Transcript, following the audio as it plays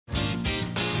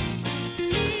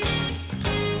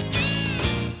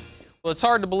Well, it's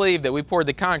hard to believe that we poured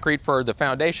the concrete for the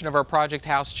foundation of our project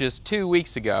house just 2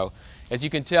 weeks ago. As you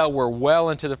can tell, we're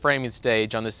well into the framing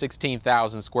stage on the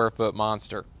 16,000 square foot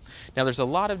monster. Now, there's a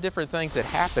lot of different things that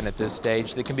happen at this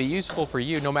stage that can be useful for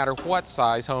you no matter what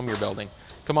size home you're building.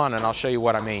 Come on and I'll show you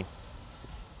what I mean.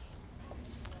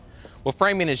 Well,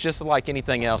 framing is just like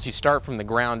anything else. You start from the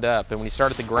ground up, and when you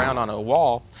start at the ground on a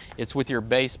wall, it's with your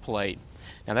base plate.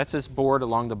 Now that's this board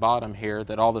along the bottom here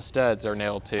that all the studs are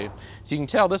nailed to. So you can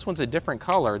tell this one's a different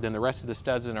color than the rest of the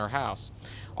studs in our house.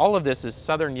 All of this is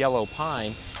southern yellow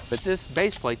pine, but this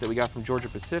base plate that we got from Georgia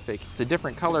Pacific, it's a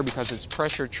different color because it's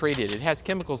pressure treated. It has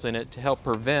chemicals in it to help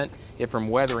prevent it from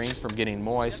weathering, from getting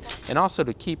moist, and also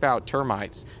to keep out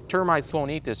termites. Termites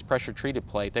won't eat this pressure treated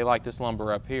plate. They like this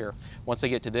lumber up here. Once they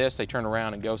get to this, they turn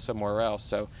around and go somewhere else.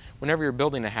 So whenever you're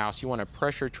building a house, you want a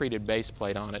pressure treated base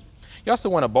plate on it. You also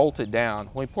want to bolt it down.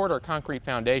 When we poured our concrete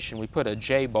foundation, we put a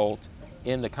J-bolt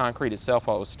in the concrete itself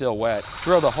while it was still wet.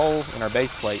 Drilled a hole in our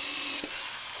base plate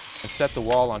and set the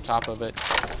wall on top of it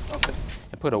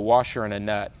and put a washer and a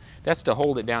nut. That's to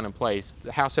hold it down in place. If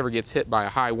the house ever gets hit by a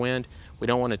high wind, we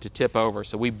don't want it to tip over,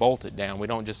 so we bolt it down. We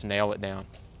don't just nail it down.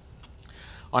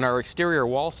 On our exterior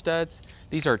wall studs,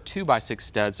 these are 2x6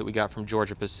 studs that we got from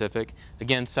Georgia Pacific.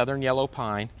 Again, southern yellow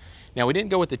pine. Now, we didn't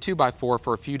go with the 2x4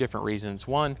 for a few different reasons.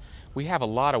 One, we have a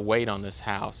lot of weight on this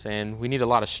house and we need a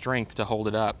lot of strength to hold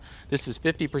it up. This is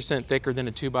 50% thicker than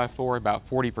a 2x4, about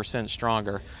 40%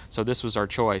 stronger, so this was our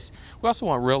choice. We also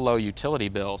want real low utility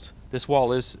bills. This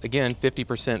wall is, again,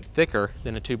 50% thicker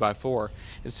than a 2x4.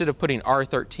 Instead of putting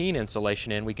R13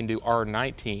 insulation in, we can do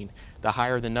R19. The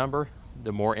higher the number,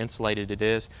 the more insulated it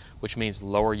is, which means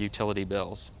lower utility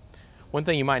bills. One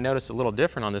thing you might notice a little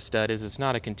different on this stud is it's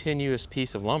not a continuous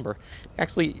piece of lumber. It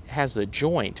actually has a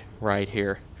joint right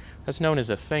here. That's known as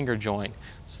a finger joint.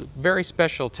 It's a very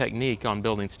special technique on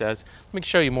building studs. Let me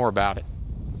show you more about it.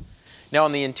 Now,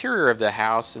 on the interior of the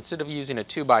house, instead of using a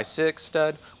 2x6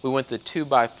 stud, we went the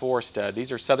 2x4 stud.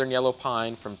 These are southern yellow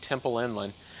pine from Temple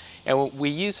Inland. And we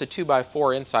use a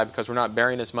 2x4 inside because we're not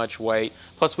bearing as much weight.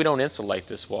 Plus, we don't insulate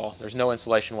this wall. There's no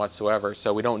insulation whatsoever,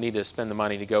 so we don't need to spend the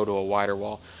money to go to a wider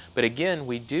wall. But again,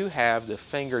 we do have the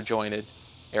finger jointed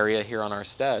area here on our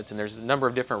studs, and there's a number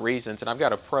of different reasons, and I've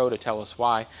got a pro to tell us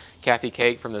why. Kathy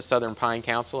Cake from the Southern Pine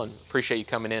Council, and appreciate you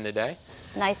coming in today.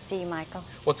 Nice to see you, Michael.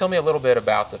 Well, tell me a little bit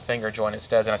about the finger jointed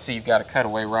studs, and I see you've got a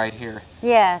cutaway right here.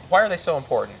 Yes. Why are they so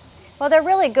important? Well, they're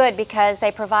really good because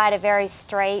they provide a very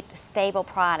straight, stable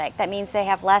product. That means they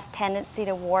have less tendency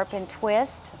to warp and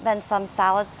twist than some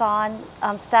solid sawn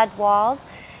stud walls.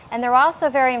 And they're also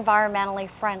very environmentally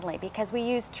friendly because we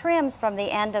use trims from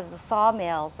the end of the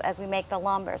sawmills as we make the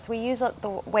lumber. So we use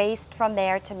the waste from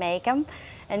there to make them,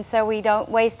 and so we don't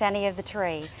waste any of the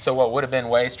tree. So what would have been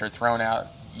waste or thrown out,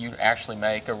 you actually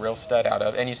make a real stud out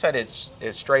of. And you said it's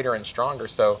straighter and stronger,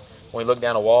 so when we look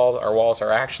down a wall, our walls are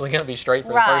actually going to be straight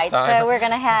for the first time. Right, so we're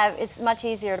going to have, it's much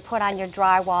easier to put on your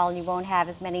drywall and you won't have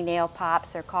as many nail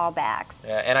pops or callbacks.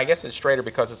 Yeah, and I guess it's straighter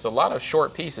because it's a lot of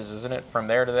short pieces, isn't it, from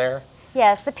there to there?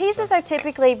 Yes, the pieces are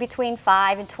typically between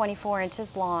 5 and 24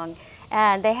 inches long,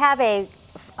 and they have a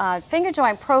finger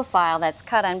joint profile that's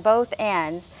cut on both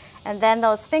ends, and then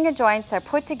those finger joints are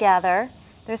put together.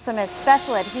 There's some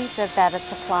special adhesive that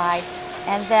is applied,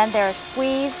 and then they're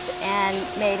squeezed and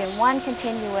made in one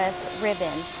continuous ribbon,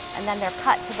 and then they're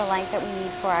cut to the length that we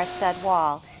need for our stud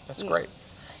wall. That's great.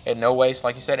 And no waste,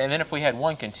 like you said. And then if we had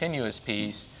one continuous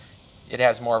piece, it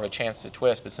has more of a chance to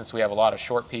twist, but since we have a lot of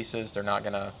short pieces, they're not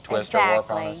going to twist or warp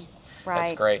on us. Right.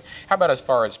 That's great. How about as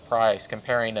far as price,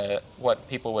 comparing to what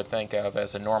people would think of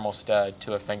as a normal stud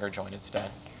to a finger jointed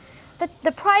stud?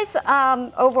 The price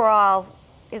overall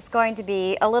is going to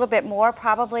be a little bit more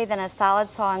probably than a solid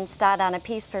sawn stud on a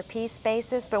piece-for-piece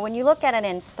basis, but when you look at an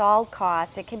installed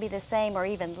cost, it can be the same or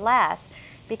even less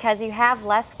because you have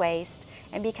less waste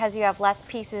and because you have less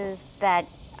pieces that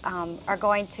are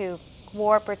going to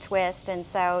warp or twist, and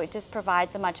so it just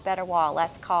provides a much better wall,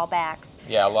 less callbacks.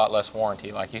 Yeah, a lot less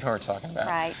warranty like you were talking about.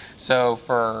 Right. So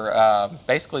for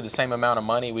basically the same amount of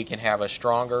money, we can have a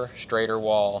stronger, straighter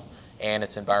wall, and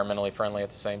it's environmentally friendly at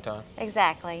the same time?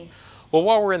 Exactly. Well,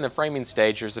 while we're in the framing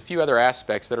stage, there's a few other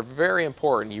aspects that are very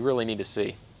important you really need to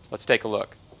see. Let's take a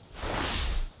look.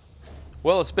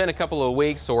 Well, it's been a couple of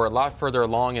weeks, so we're a lot further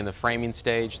along in the framing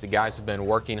stage. The guys have been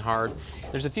working hard.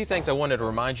 There's a few things I wanted to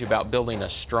remind you about building a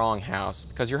strong house,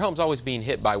 because your home's always being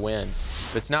hit by winds.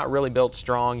 If it's not really built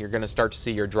strong, you're going to start to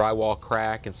see your drywall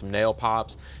crack and some nail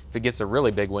pops. If it gets a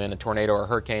really big wind, a tornado or a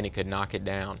hurricane, it could knock it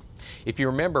down. If you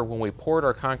remember, when we poured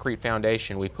our concrete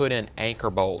foundation, we put in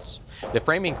anchor bolts. The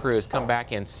framing crew has come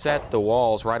back and set the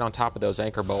walls right on top of those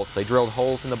anchor bolts. They drilled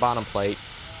holes in the bottom plate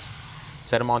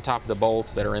set them on top of the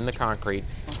bolts that are in the concrete,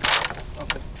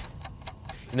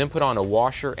 and then put on a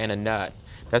washer and a nut.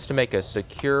 That's to make a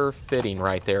secure fitting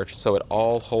right there so it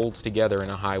all holds together in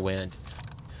a high wind.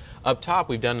 Up top,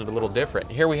 we've done it a little different.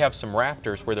 Here we have some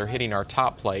rafters where they're hitting our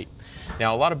top plate.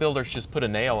 Now, a lot of builders just put a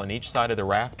nail on each side of the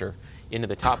rafter into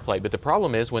the top plate, but the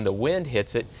problem is when the wind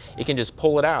hits it, it can just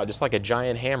pull it out, just like a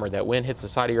giant hammer. That wind hits the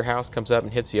side of your house, comes up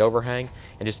and hits the overhang,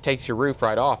 and just takes your roof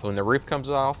right off. And when the roof comes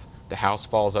off, the house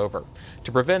falls over.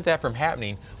 To prevent that from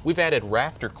happening, we've added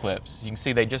rafter clips. You can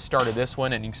see they just started this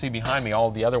one, and you can see behind me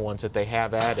all the other ones that they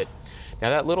have added. Now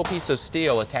that little piece of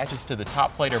steel attaches to the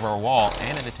top plate of our wall,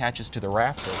 and it attaches to the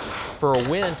rafter. For a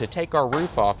wind to take our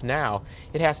roof off now,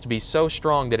 it has to be so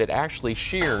strong that it actually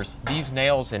shears these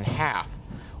nails in half,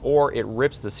 or it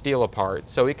rips the steel apart.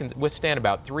 So it can withstand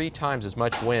about 3 times as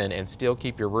much wind and still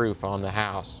keep your roof on the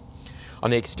house. On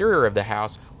the exterior of the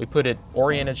house, we put an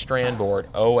oriented strand board,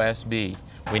 OSB.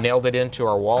 We nailed it into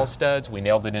our wall studs, we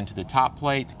nailed it into the top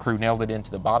plate, the crew nailed it into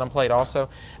the bottom plate also,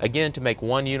 again to make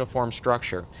one uniform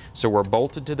structure. So we're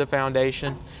bolted to the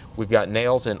foundation, we've got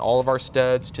nails in all of our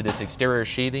studs to this exterior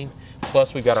sheathing,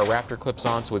 plus we've got our rafter clips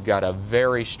on, so we've got a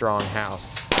very strong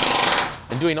house.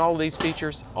 And doing all of these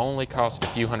features only costs a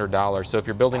few $100s, so if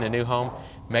you're building a new home,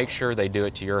 make sure they do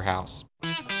it to your house.